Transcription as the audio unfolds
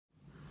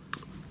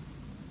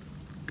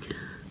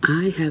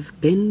I have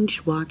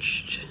binge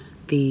watched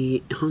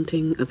The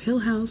Haunting of Hill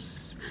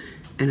House,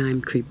 and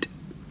I'm creeped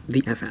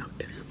the F out.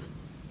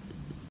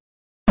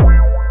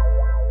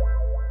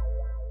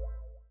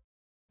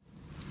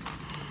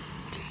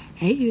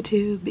 Hey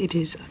YouTube, it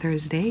is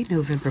Thursday,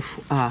 November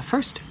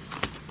 1st.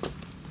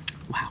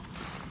 Wow.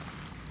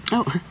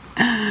 Oh,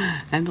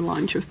 and the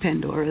launch of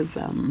Pandora's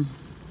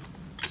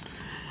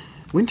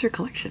winter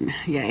collection.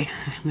 Yay.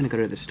 I'm gonna go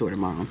to the store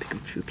tomorrow and pick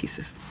up a few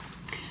pieces.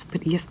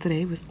 But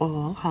yesterday was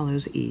All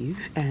Hallows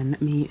Eve, and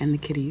me and the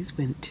kitties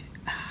went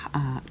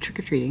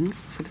trick-or-treating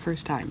for the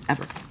first time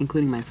ever,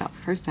 including myself.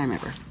 First time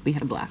ever. We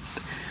had a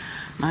blast.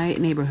 My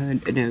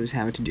neighborhood knows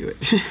how to do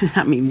it.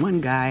 I mean,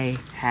 one guy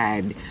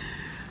had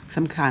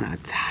some kind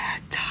of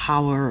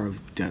tower of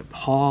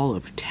hall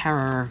of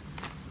terror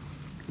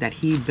that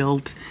he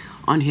built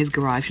on his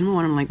garage. Number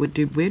one, I'm like, what,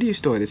 dude, where do you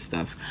store this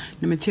stuff?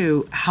 Number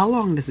two, how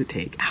long does it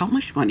take? How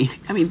much money?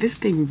 I mean, this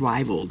thing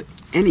rivaled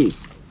any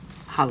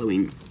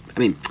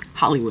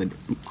Hollywood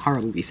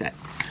horror movie set.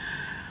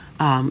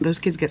 Those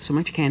kids get so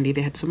much candy.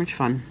 They had so much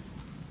fun.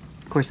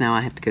 Of course, now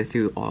I have to go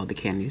through all of the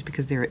candies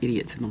because there are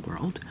idiots in the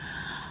world.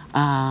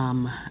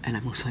 And I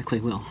most likely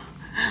will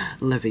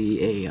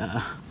levy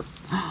a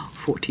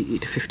 40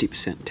 to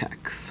 50%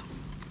 tax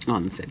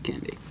on said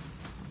candy.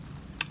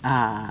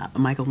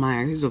 Michael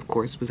Myers, of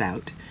course, was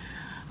out.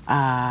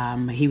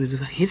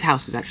 His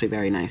house is actually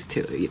very nice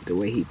too, the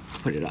way he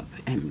put it up,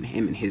 and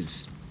him and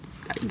his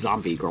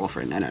zombie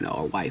girlfriend, I don't know,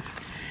 or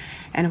wife.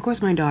 And of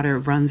course my daughter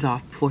runs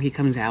off before he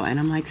comes out, and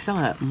I'm like,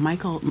 Stella,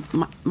 Michael,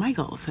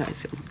 so I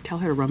said, tell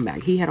her to run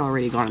back. He had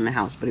already gone in the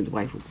house, but his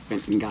wife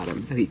went and got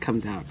him, so he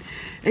comes out.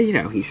 And you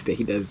know, he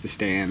does the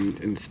stand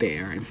and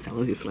stare, and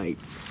Stella's just like,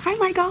 hi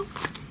Michael.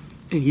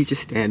 And he's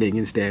just standing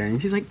and staring,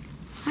 and she's like,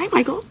 hi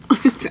Michael.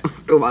 So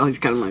after a while he's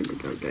kind of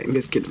like, okay,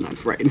 this kid's not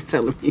frightened,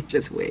 so let me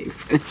just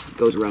wave. And she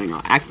goes running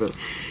off. Actually,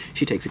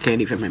 she takes the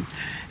candy from him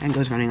and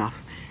goes running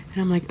off.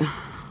 And I'm like,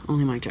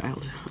 only my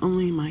child,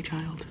 only my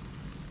child.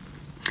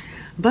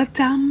 But,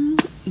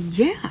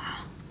 yeah,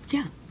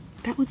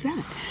 that was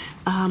that.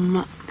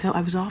 So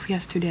I was off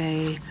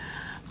yesterday.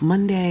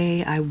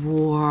 Monday, I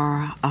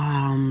wore,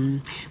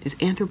 this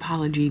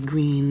Anthropology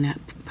green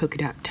polka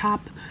dot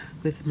top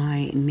with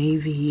my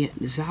navy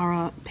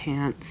Zara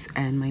pants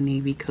and my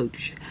navy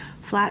Coach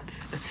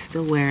flats. I'm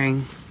still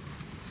wearing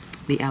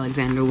the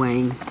Alexander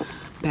Wang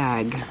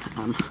bag,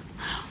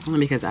 only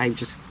because I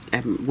just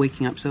am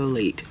waking up so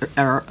late,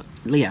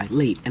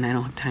 late, and I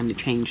don't have time to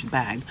change the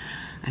bag.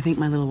 I think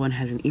my little one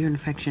has an ear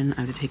infection.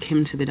 I have to take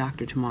him to the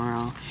doctor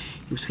tomorrow.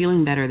 He was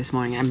feeling better this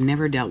morning. I've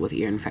never dealt with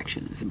ear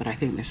infections, but I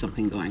think there's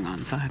something going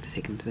on, so I'll have to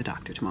take him to the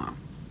doctor tomorrow.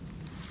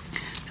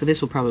 So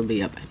this will probably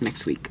be up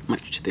next week,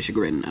 much to the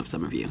chagrin of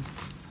some of you.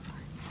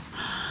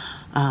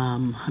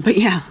 But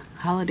yeah,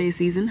 holiday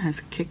season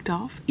has kicked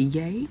off,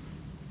 yay.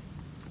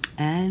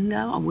 And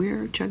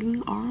we're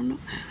chugging on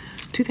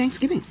to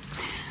Thanksgiving.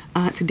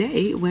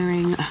 Today,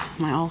 wearing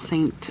my All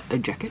Saint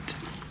jacket.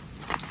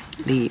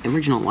 The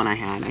original one I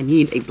had. I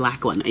need a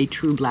black one, a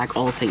true black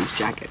All Saints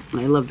jacket.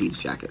 And I love these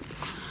jackets.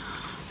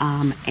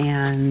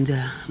 And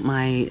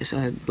my,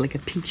 like a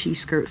peachy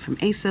skirt from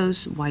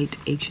ASOS, white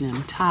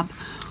H&M top,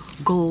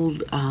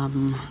 gold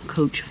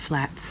Coach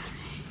flats,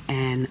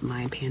 and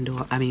my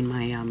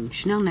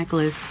Chanel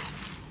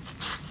necklace,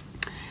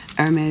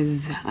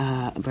 Hermes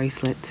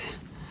bracelet,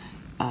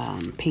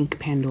 pink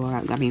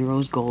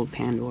rose gold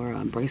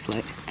Pandora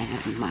bracelet,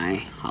 and my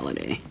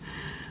holiday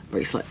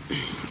bracelet,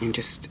 and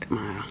just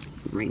my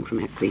ring from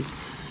Etsy.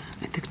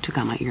 I took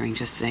out my earrings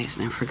yesterday,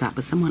 and I forgot,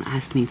 but someone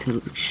asked me to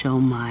show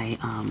my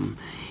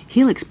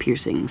helix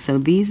piercings. So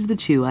these are the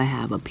two I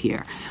have up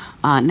here.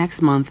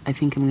 Next month, I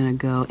think I'm gonna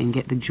go and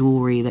get the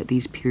jewelry that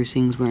these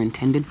piercings were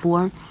intended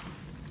for.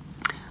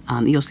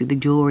 You'll see the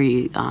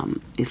jewelry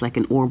is like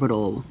an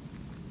orbital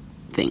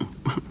thing,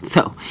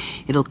 so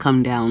it'll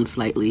come down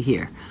slightly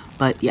here.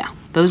 But yeah,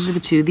 those are the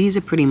two. These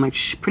are pretty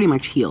much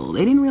healed.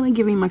 They didn't really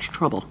give me much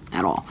trouble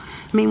at all.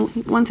 I mean,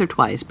 once or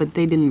twice, but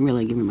they didn't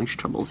really give me much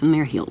troubles, and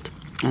they're healed.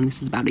 And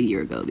this is about a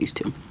year ago, these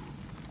two.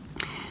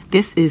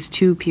 This is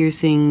two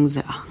piercings,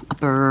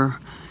 upper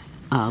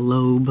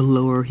lobe,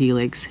 lower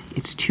helix.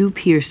 It's two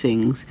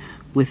piercings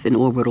with an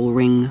orbital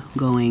ring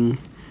going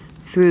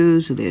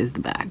through, so there's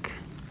the back.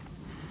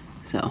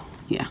 So,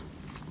 yeah.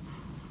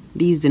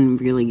 These didn't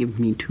really give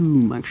me too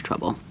much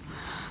trouble.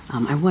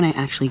 I want to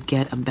actually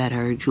get a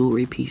better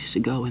jewelry piece to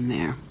go in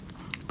there,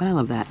 but I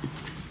love that.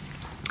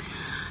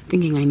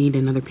 Thinking I need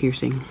another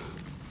piercing.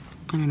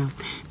 I don't know.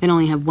 They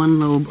only have one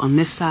lobe on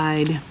this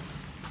side.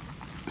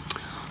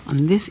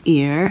 On this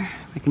ear,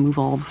 I can move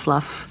all the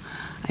fluff.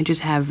 I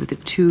just have the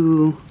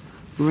two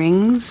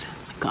rings.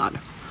 Oh my God.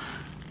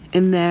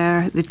 In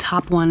there, the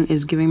top one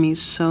is giving me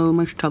so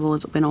much trouble.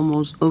 It's been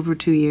almost over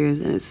 2 years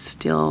and it's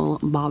still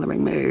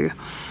bothering me.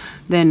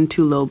 Then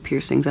two lobe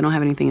piercings. I don't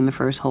have anything in the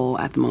first hole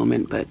at the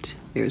moment, but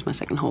there's my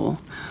second hole.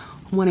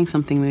 I'm wanting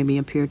something maybe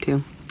up here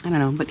too. I don't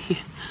know, but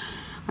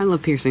I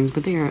love piercings,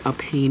 but they are a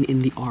pain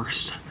in the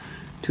arse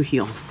to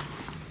heal.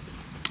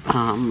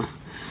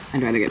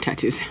 I'd rather get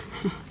tattoos.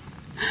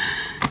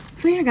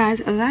 So yeah, guys,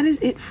 that is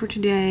it for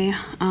today.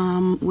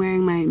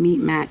 Wearing my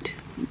Meet Matte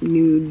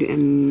Nude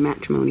and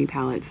Matrimony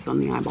palettes on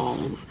the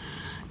eyeballs,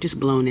 just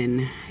blown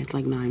in. It's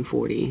like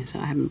 9:40, so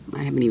I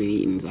haven't even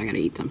eaten, so I gotta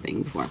eat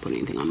something before I put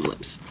anything on the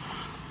lips.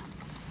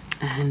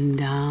 And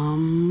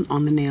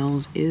on the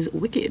nails is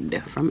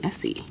Wicked from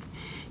Essie.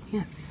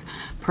 Yes.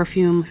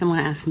 Perfume. Someone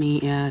asked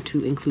me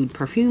to include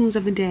perfumes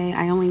of the day.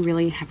 I only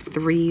really have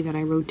 3 that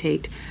I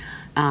rotate.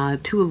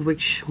 2 of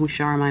which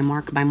are my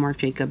Marc by Marc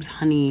Jacobs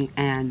Honey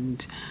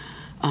and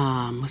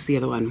what's the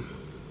other one?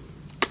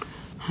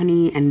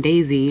 Honey and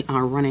Daisy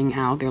are running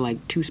out. They're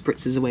like 2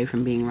 spritzes away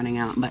from being running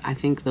out, but I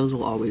think those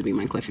will always be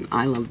my collection.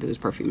 I love those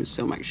perfumes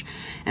so much.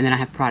 And then I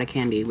have Prada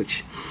Candy,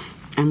 which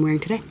I'm wearing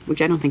today,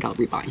 which I don't think I'll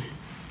rebuy.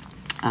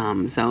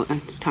 So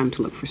it's time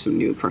to look for some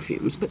new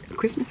perfumes, but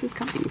Christmas is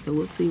coming, so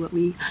we'll see what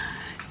we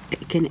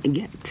can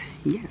get.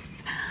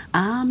 Yes.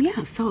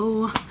 Yeah,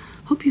 so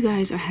hope you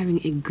guys are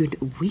having a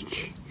good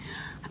week,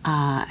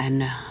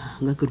 and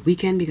a good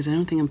weekend, because I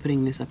don't think I'm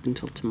putting this up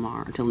until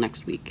tomorrow, until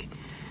next week.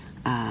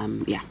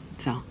 Yeah,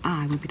 so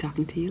I will be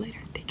talking to you later.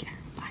 Take care.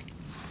 Bye.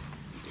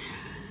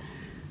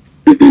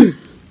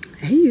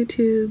 Hey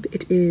YouTube,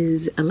 it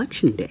is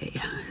election day,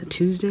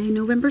 Tuesday,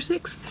 November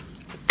 6th.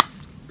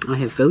 I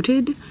have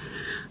voted.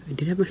 I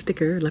did have my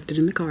sticker, left it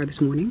in the car this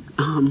morning.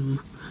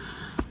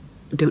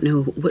 Don't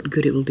know what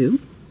good it will do,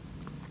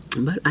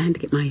 but I had to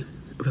get my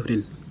vote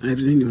in. I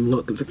didn't even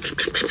look. It was like,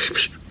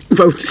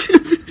 vote.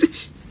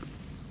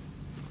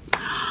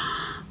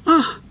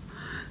 Oh,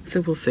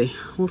 so we'll see.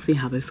 We'll see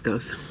how this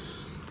goes.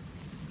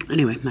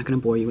 Anyway, I'm not going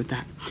to bore you with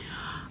that.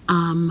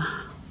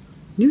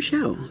 New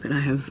show that I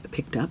have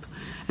picked up,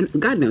 and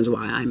God knows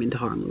why I'm into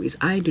horror movies.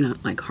 I do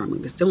not like horror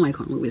movies. Don't like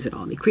horror movies at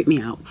all. They creep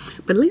me out.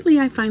 But lately,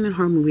 I find that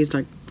horror movies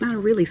are not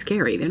really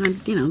scary. They're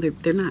not, you know,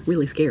 they're not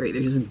really scary.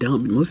 They're just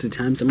dumb. And most of the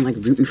times, I'm like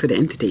rooting for the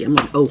entity. I'm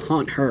like, oh,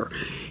 haunt her.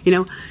 You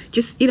know,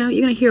 just, you know,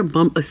 you're gonna hear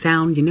a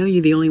sound. You know,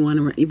 you're the only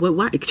one.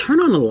 Why? Turn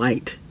on a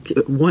light.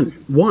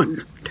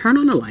 One. Turn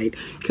on a light.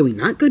 Can we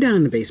not go down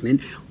in the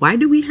basement? Why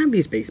do we have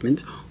these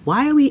basements?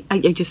 Why are we? I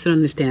just don't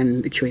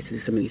understand the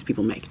choices some of these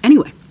people make.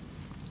 Anyway.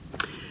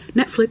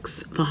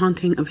 Netflix, The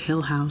Haunting of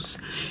Hill House.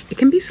 It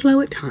can be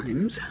slow at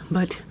times,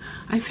 but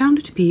I found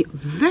it to be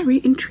very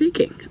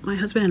intriguing. My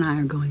husband and I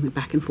are going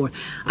back and forth.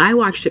 I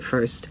watched it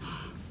first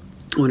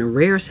on a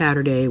rare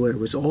Saturday where it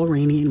was all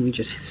rainy and we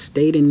just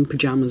stayed in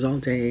pajamas all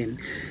day and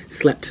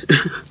slept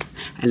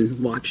and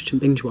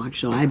binge watched.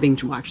 So I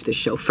binge watched this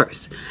show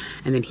first.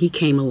 And then he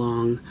came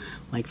along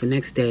like the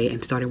next day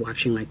and started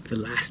watching like the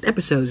last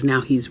episodes.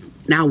 Now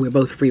we're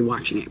both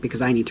rewatching it because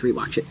I need to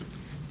rewatch it.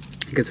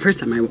 Because the first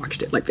time I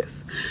watched it like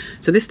this.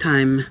 So this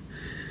time,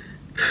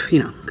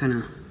 you know, kind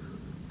of,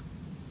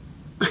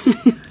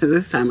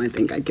 this time I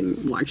think I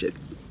can watch it,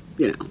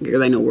 you know,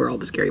 because I know where all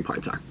the scary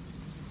parts are.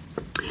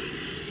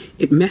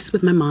 It messed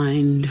with my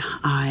mind.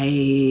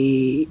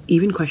 I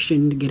even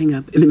questioned getting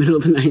up in the middle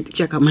of the night to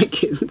check on my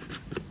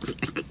kids. I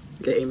was like,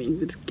 okay, Amy,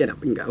 just get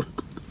up and go.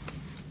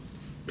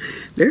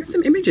 There are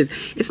some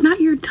images. It's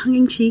not your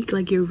tongue-in-cheek,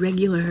 like your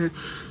regular,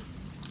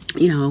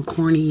 you know,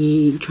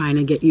 corny, trying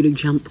to get you to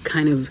jump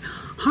kind of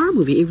horror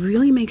movie. It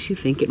really makes you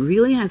think. It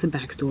really has a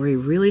backstory. It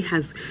really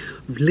has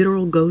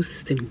literal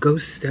ghosts and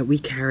ghosts that we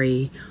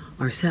carry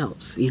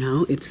ourselves, you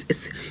know. It's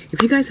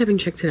if you guys haven't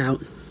checked it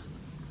out,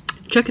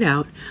 check it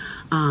out.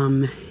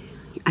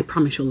 I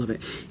promise you'll love it.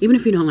 Even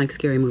if you don't like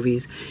scary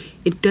movies,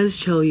 it does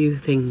show you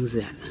things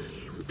that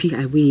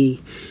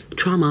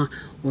trauma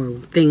or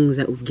things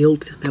that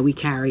guilt that we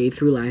carry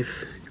through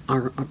life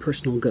are our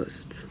personal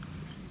ghosts.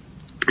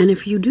 And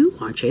if you do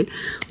watch it,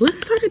 let's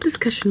start a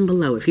discussion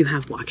below if you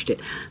have watched it.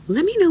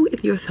 Let me know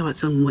your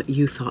thoughts on what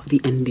you thought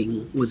the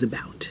ending was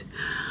about.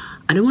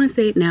 I don't want to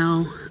say it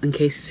now in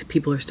case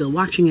people are still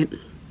watching it,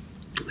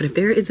 but if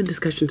there is a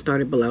discussion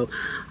started below,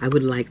 I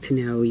would like to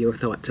know your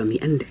thoughts on the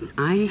ending.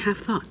 I have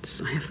thoughts.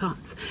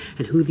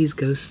 And who these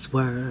ghosts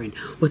were and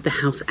what the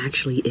house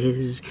actually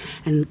is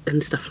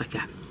and stuff like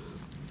that.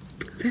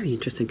 Very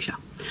interesting show.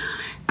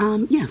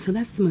 Yeah, so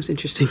that's the most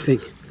interesting thing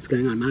that's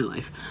going on in my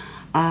life.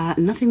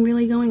 Nothing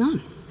really going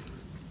on.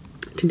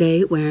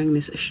 Today, wearing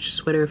this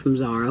sweater from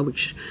Zara,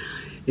 which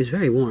is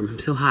very warm. I'm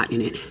so hot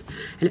in it.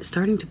 And it's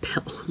starting to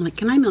pill. I'm like,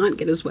 can I not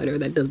get a sweater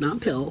that does not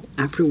pill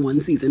after one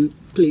season,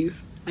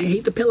 please? I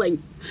hate the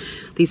pilling.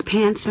 These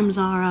pants from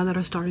Zara that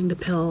are starting to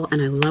pill,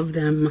 and I love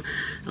them,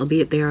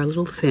 albeit they are a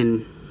little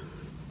thin.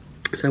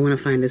 So I want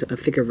to find a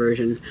thicker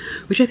version,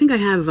 which I think I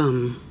have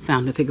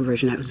found a thicker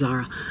version at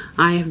Zara.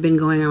 I have been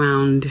going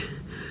around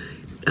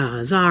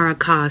Zara,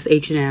 COS,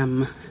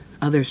 H&M,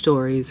 other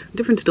stores,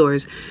 different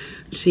stores,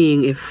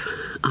 seeing if,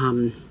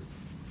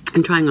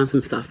 and trying on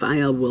some stuff.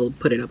 I will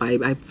put it up.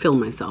 I film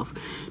myself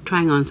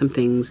trying on some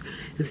things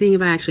and seeing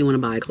if I actually want to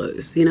buy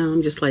clothes. You know,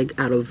 I'm just like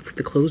out of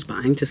the clothes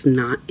buying, just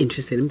not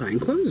interested in buying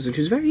clothes, which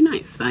is very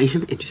nice. I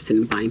am interested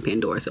in buying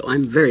Pandora, so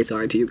I'm very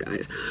sorry to you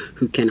guys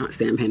who cannot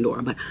stand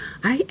Pandora, but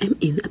I am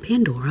in a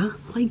Pandora,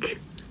 like,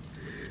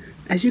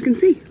 as you can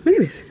see. Look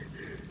at this.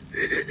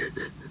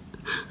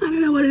 I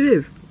don't know what it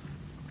is.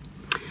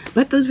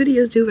 But those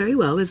videos do very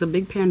well. There's a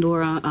big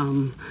Pandora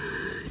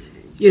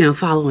you know,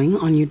 following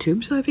on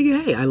YouTube. So I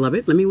figured, hey, I love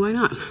it. Why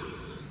not?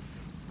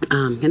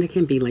 And it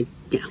can be like,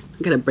 yeah,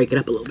 I gotta break it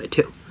up a little bit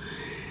too.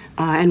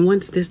 And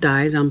once this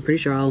dies, I'm pretty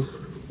sure I'll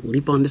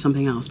leap onto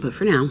something else. But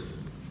for now,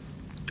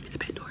 it's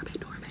Pandora.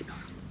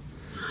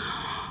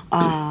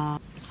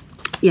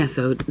 Yeah,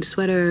 so the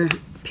sweater,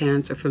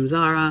 pants are from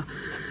Zara.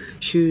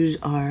 Shoes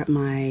are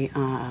my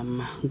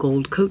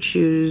gold coat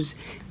shoes,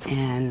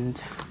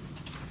 and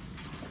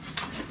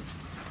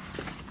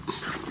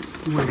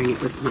I'm wearing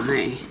it with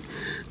my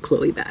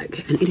Chloe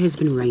bag. And it has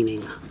been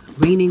raining.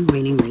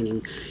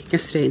 Raining.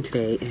 Yesterday and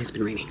today it has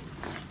been raining.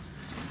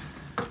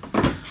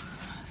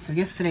 So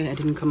yesterday I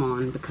didn't come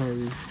on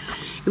because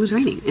it was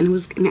raining, and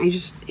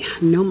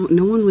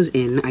no one was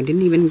in. I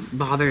didn't even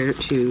bother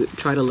to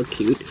try to look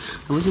cute.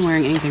 I wasn't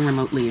wearing anything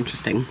remotely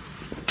interesting,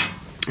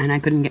 and I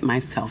couldn't get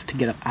myself to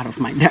get up out of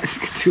my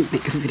desk to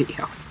make a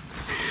video.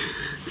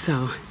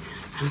 So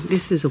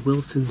this is a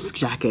Wilson's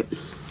jacket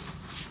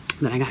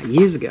that I got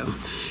years ago.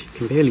 You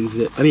can barely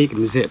zip. I mean, you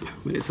can zip,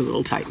 but it's a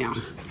little tight now.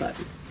 But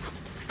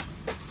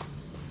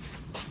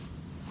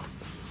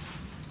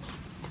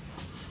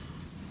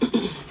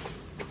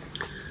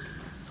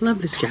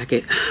love this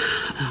jacket.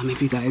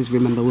 If you guys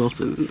remember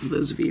Wilson's,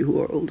 those of you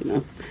who are old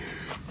enough,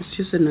 it's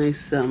just a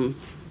nice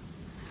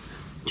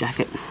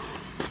jacket.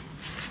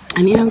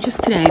 And you know,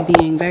 just today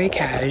being very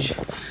cash.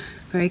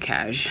 I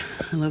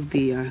love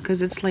the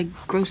because it's like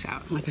gross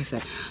out. Like I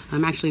said,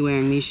 I'm actually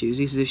wearing these shoes.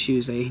 These are the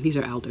shoes. These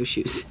are Aldo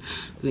shoes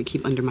that I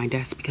keep under my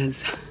desk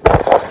because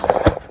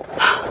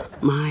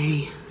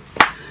my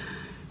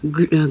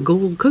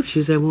gold coat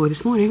shoes I wore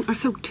this morning are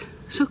soaked.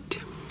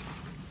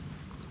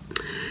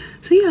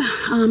 So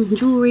yeah,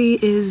 jewelry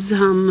is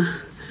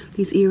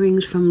these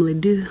earrings from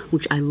Ootd,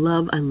 which I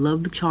love. I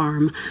love the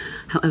charm.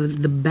 However,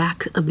 the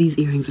back of these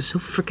earrings are so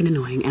freaking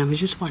annoying. And I was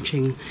just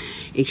watching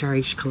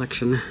HRH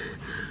Collection,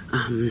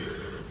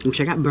 which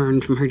I got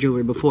burned from her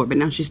jewelry before, but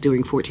now she's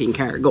doing 14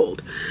 karat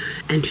gold.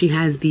 And she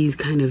has these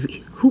kind of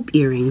hoop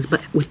earrings,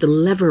 but with the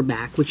lever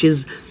back, which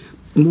is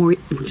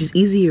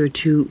easier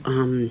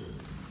to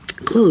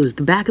close.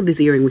 The back of this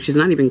earring, which is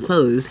not even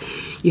closed,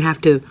 you have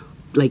to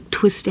like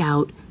twist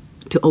out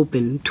to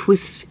open,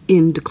 twist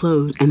in to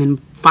close, and then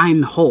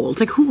find the hole. It's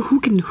like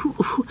who can.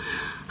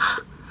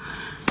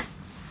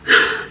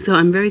 So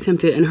I'm very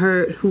tempted, and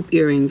her hoop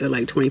earrings are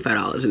like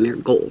 $25 and they're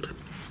gold.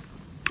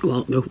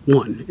 Well, the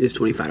one is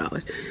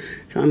 $25.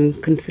 So I'm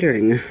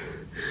considering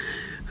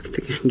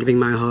giving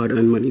my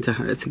hard-earned money to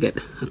her to get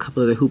a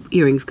couple of the hoop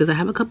earrings, because I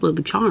have a couple of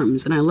the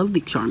charms and I love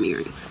the charm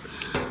earrings.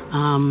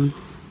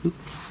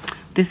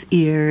 This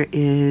ear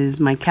is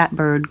my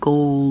catbird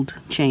gold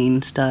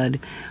chain stud.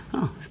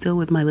 Oh, still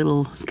with my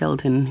little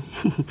skeleton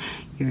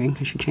earring.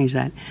 I should change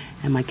that.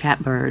 And my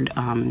catbird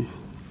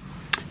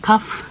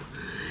cuff.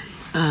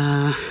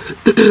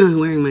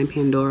 Wearing my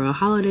Pandora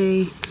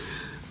holiday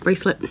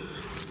bracelet.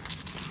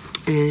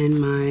 And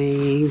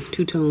my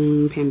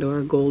two-tone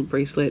Pandora gold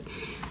bracelet.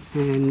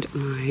 And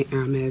my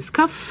Hermes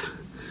cuff.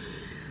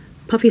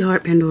 Puffy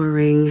heart Pandora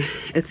ring.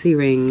 Etsy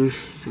ring.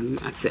 And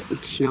that's it.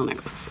 Chanel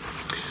necklace.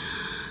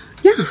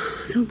 Yeah,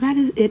 so that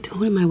is it.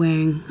 What am I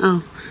wearing?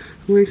 Oh,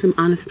 I'm wearing some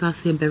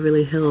Anastasia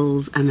Beverly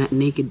Hills and that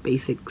Naked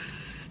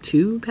Basics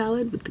 2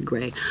 palette with the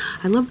gray.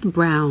 I love the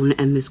brown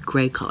and this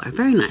gray color.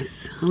 Very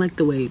nice. I like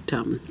the way it,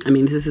 I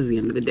mean, this is the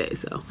end of the day,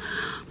 so.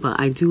 But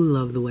I do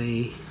love the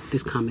way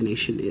this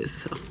combination is,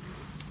 so.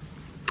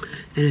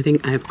 And I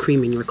think I have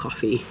cream in your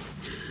coffee.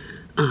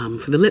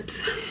 For the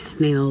lips,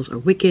 nails are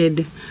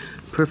Wicked.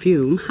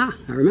 Perfume, I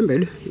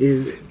remembered,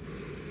 is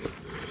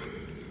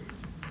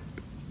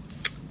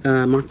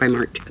Marc by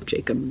Marc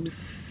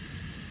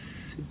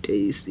Jacobs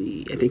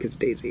Daisy. I think it's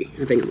Daisy.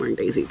 I think I'm wearing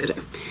Daisy today.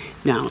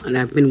 Now, and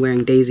I've been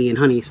wearing Daisy and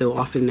Honey so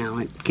often now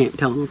I can't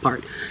tell them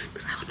apart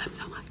because I love them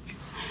so much.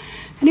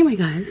 Anyway,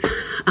 guys,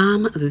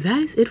 that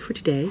is it for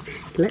today.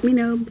 Let me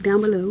know down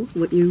below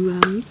what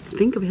you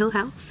think of Hill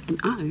House, and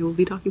I will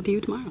be talking to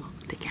you tomorrow.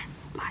 Take care.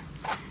 Bye.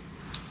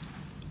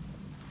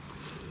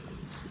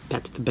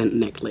 That's the bent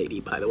neck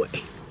lady, by the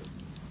way.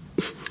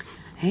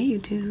 Hey,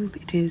 YouTube.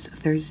 It is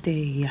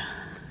Thursday.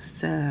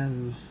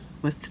 So,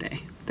 what's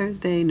today?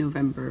 Thursday,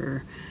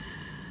 November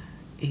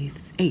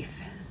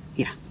 8th.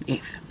 Yeah,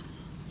 8th.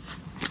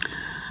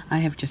 I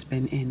have just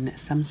been in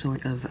some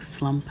sort of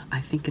slump.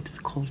 I think it's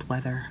the cold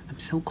weather. I'm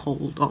so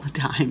cold all the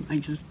time. I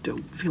just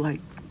don't feel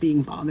like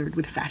being bothered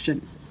with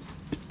fashion.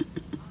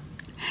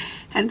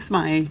 Hence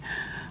my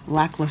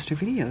lackluster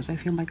videos. I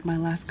feel like my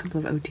last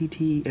couple of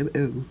OOTDs,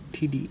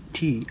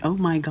 oh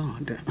my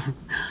god,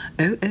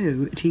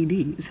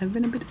 OOTDs have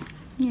been a bit,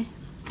 yeah.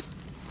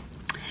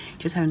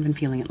 Just haven't been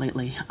feeling it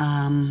lately.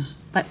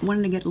 But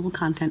wanted to get a little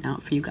content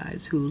out for you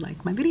guys who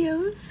like my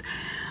videos.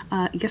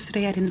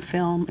 Yesterday I didn't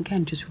film.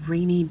 Again, just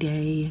rainy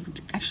day.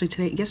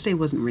 Actually, yesterday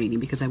wasn't rainy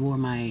because I wore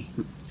my,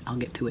 I'll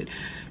get to it,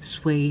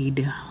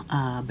 suede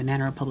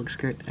Banana Republic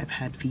skirt that I've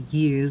had for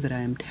years that I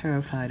am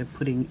terrified of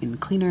putting in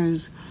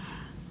cleaners.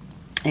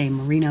 A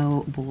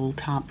merino wool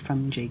top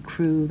from J.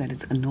 Crew that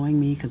is annoying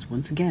me because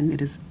once again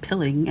it is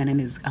pilling and it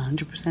is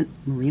 100%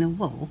 merino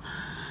wool.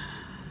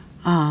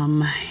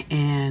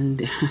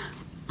 And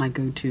my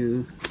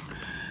go-to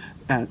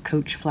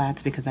Coach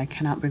flats because I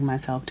cannot bring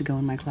myself to go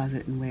in my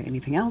closet and wear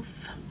anything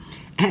else,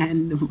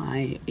 and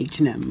my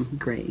H&M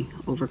gray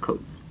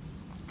overcoat.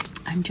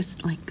 I'm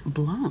just like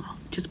blah,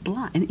 just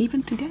blah. And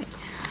even today,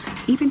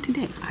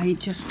 I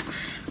just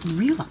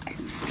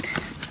realized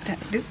that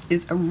this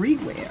is a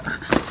rewear.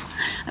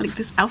 Like,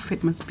 this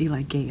outfit must be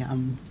like a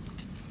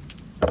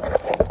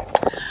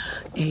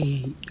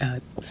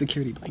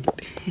security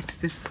blanket. It's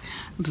this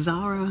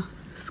Zara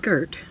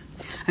skirt.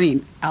 I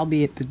mean,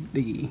 albeit it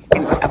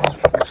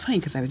was funny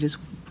because I was just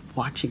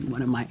watching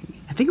one of my,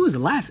 I think it was the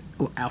last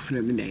outfit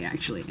of the day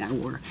actually. I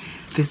wore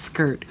this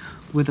skirt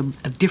with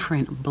a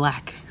different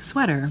black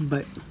sweater,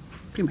 but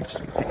pretty much the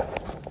same thing.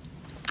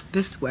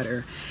 This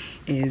sweater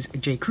is a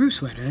J. Crew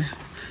sweater.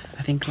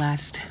 I think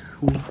last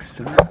week's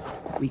or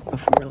week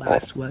before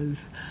last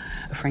was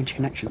a French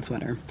Connection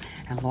sweater,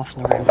 and Loft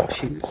Lauren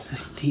shoes.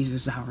 These are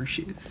Zara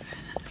shoes.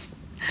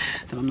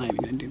 So I'm not even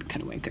going to do the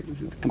cutaway because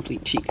this is a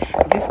complete cheat.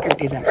 This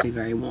skirt is actually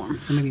very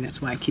warm, so maybe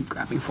that's why I keep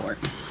grabbing for it.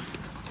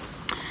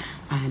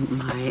 And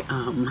my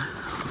All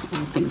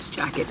Things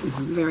jacket,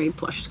 very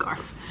plush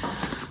scarf.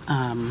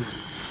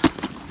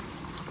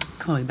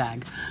 Chloe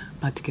bag.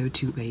 About to go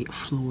to a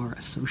floor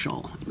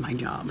social at my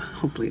job.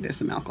 Hopefully there's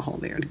some alcohol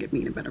there to get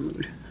me in a better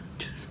mood.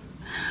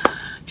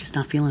 Just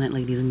not feeling it,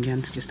 ladies and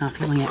gents. Just not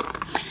feeling it.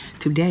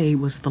 Today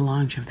was the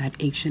launch of that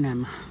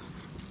H&M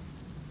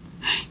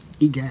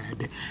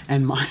Ootd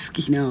and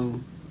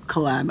Moschino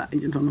collab. I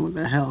don't know what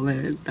the hell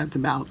that's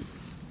about.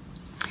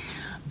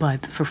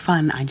 But for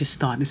fun, I just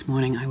thought this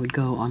morning I would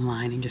go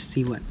online and just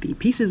see what the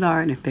pieces are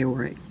and if they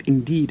were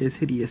indeed as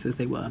hideous as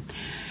they were.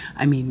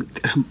 I mean,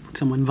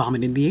 someone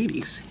vomited the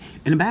 80s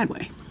in a bad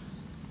way.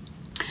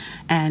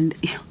 And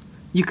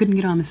you couldn't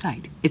get on the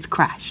site. It's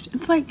crashed.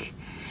 It's like,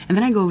 and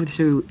then I go over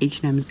to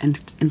H&M's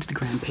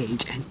Instagram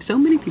page, and so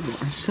many people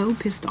are so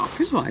pissed off.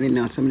 First of all, I didn't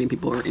know so many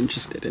people were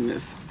interested in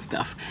this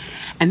stuff.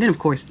 And then, of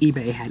course,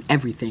 eBay had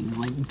everything,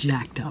 like,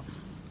 jacked up.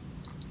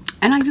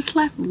 And I just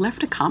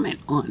left a comment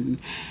on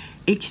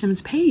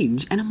H&M's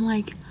page, and I'm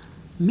like,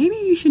 maybe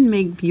you should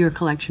make your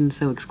collection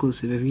so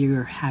exclusive if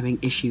you're having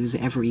issues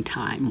every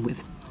time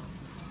with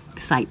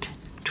site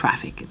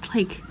traffic. It's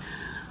like,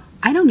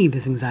 I don't need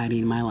this anxiety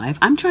in my life.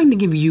 I'm trying to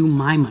give you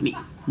my money.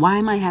 Why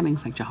am I having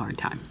such a hard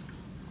time?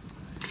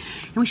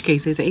 In which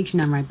case, there's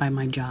H&M right by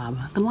my job.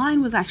 The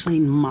line was actually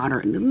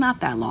moderate,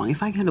 not that long.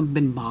 If I could have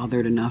been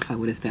bothered enough, I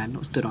would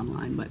have stood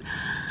online, but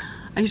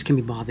I just can't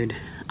be bothered.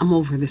 I'm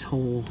over this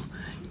whole,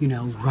 you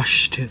know,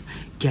 rush to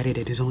get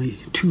it. There's only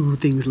 2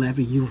 things left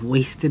and you've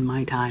wasted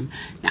my time.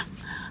 Now,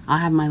 I'll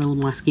have my little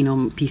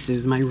Moschino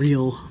pieces, my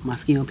real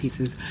Moschino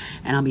pieces,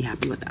 and I'll be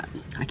happy with that.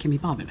 I can't be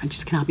bothered. I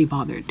just cannot be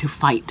bothered to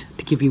fight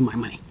to give you my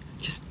money.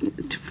 Just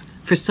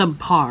for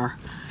subpar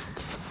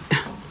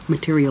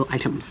material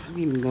items. I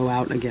didn't even go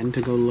out again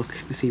to go look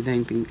to see if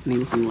anything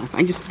left.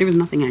 There was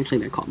nothing actually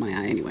that caught my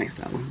eye anyway,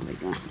 so I was like,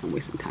 I'm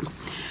wasting time.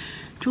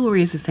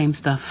 Jewelry is the same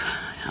stuff.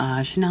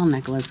 Chanel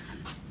necklace,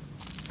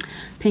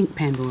 pink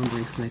Pandora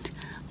bracelet,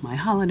 my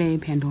holiday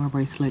Pandora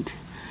bracelet,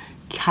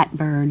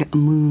 catbird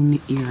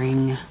moon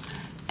earring,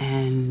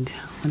 and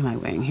what am I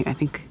wearing here? I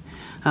think,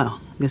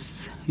 oh,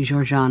 this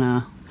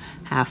Georgiana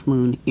half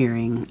moon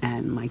earring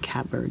and my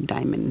catbird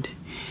diamond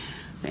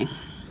thing.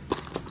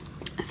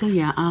 So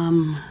yeah,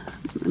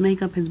 the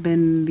makeup has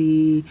been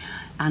the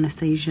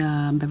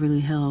Anastasia Beverly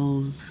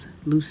Hills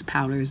loose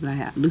powders that I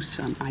have, loose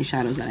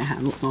eyeshadows that I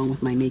have, along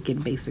with my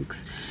Naked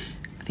Basics.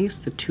 I think it's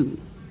the 2.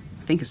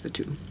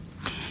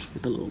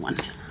 The little one.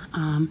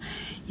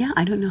 Yeah,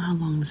 I don't know how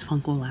long this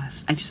funk will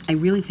last. I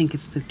really think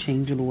it's the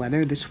change of the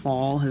weather. This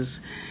fall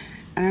has,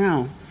 I don't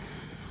know.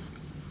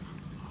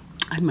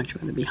 I'd much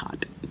rather be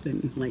hot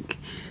than like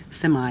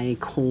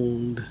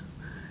semi-cold.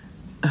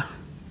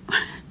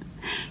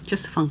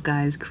 Just funk,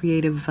 guys.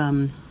 Creative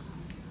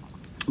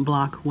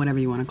block, whatever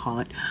you want to call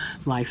it.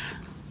 Life.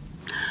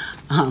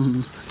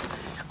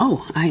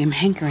 Oh, I am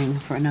hankering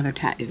for another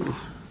tattoo,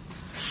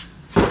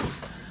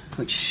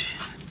 which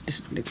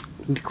just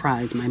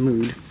decries my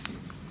mood.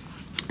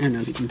 I don't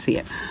know if you can see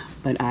it,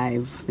 but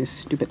this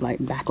stupid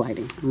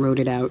backlighting, wrote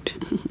it out.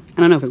 I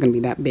don't know if it's going to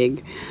be that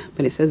big,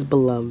 but it says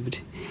beloved.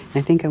 And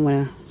I think I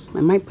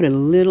might put it a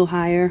little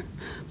higher,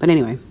 but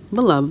anyway,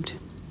 beloved,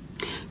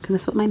 because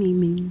that's what my name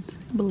means,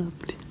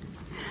 beloved.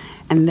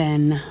 And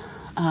then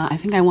I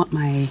think I want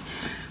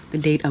the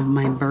date of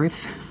my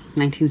birth,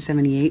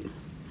 1978,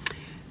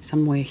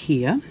 somewhere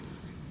here,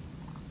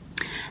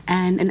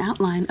 and an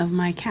outline of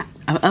my cat,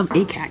 of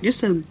a cat,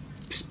 just a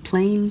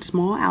plain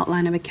small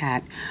outline of a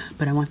cat,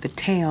 but I want the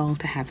tail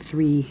to have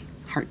 3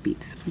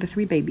 heartbeats for the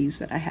 3 babies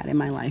that I had in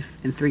my life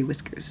and 3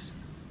 whiskers.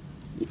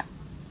 Yeah.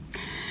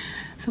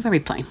 So very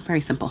plain, very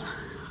simple.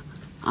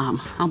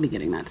 I'll be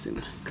getting that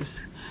soon,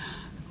 because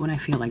when I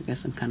feel like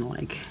this, I'm kind of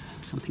like,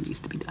 something needs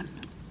to be done.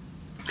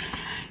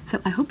 So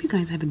I hope you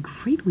guys have a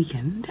great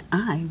weekend.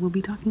 I will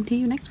be talking to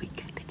you next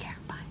week.